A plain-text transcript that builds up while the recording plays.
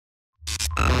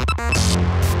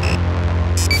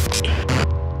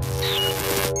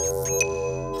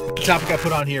topic I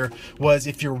put on here was,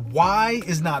 if your why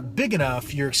is not big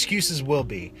enough, your excuses will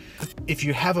be. If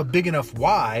you have a big enough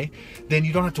why, then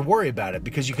you don't have to worry about it,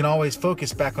 because you can always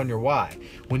focus back on your why.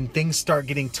 When things start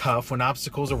getting tough, when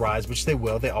obstacles arise, which they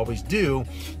will, they always do,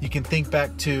 you can think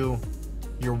back to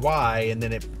your why, and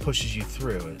then it pushes you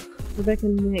through it. Rebecca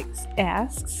Nix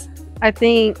asks, I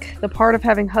think the part of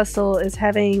having hustle is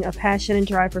having a passion and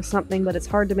drive for something, but it's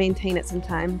hard to maintain it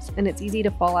sometimes, and it's easy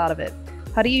to fall out of it.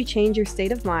 How do you change your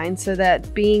state of mind so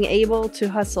that being able to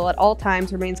hustle at all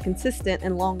times remains consistent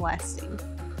and long-lasting?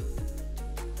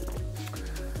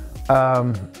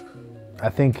 I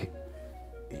think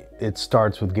it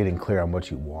starts with getting clear on what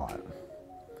you want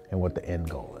and what the end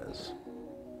goal is.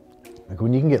 Like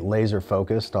when you can get laser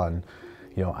focused on,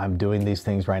 I'm doing these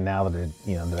things right now that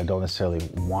I don't necessarily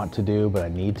want to do, but I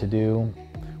need to do.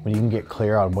 When you can get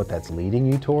clear on what that's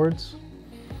leading you towards,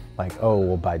 like, oh,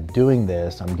 well, by doing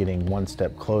this, I'm getting one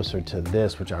step closer to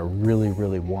this, which I really,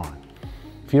 really want.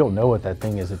 If you don't know what that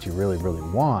thing is that you really, really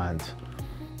want,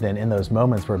 then in those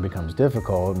moments where it becomes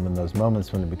difficult, and in those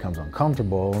moments when it becomes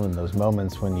uncomfortable, and those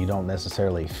moments when you don't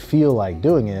necessarily feel like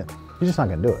doing it, you're just not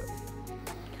gonna do it.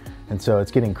 And so it's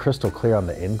getting crystal clear on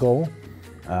the end goal,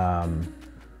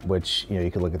 which, you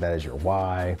could look at that as your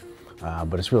why,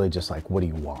 but it's really just like, what do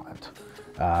you want?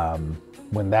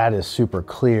 When that is super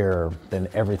clear, then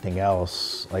everything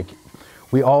else, like,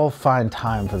 we all find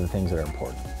time for the things that are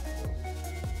important.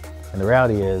 And the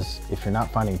reality is, if you're not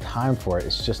finding time for it,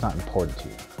 it's just not important to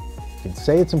you. You can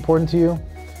say it's important to you,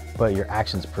 but your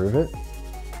actions prove it.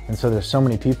 And so there's so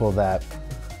many people that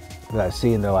I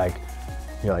see, and you're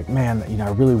like, man, I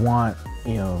really want,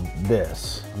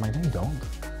 this. I'm like, no, you don't.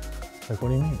 Like, what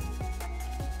do you mean?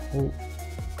 Well,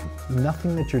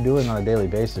 nothing that you're doing on a daily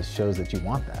basis shows that you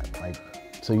want that.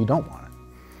 So you don't want it.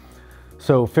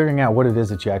 So figuring out what it is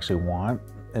that you actually want,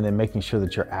 and then making sure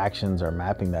that your actions are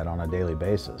mapping that on a daily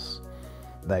basis,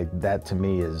 like that to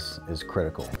me is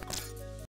critical.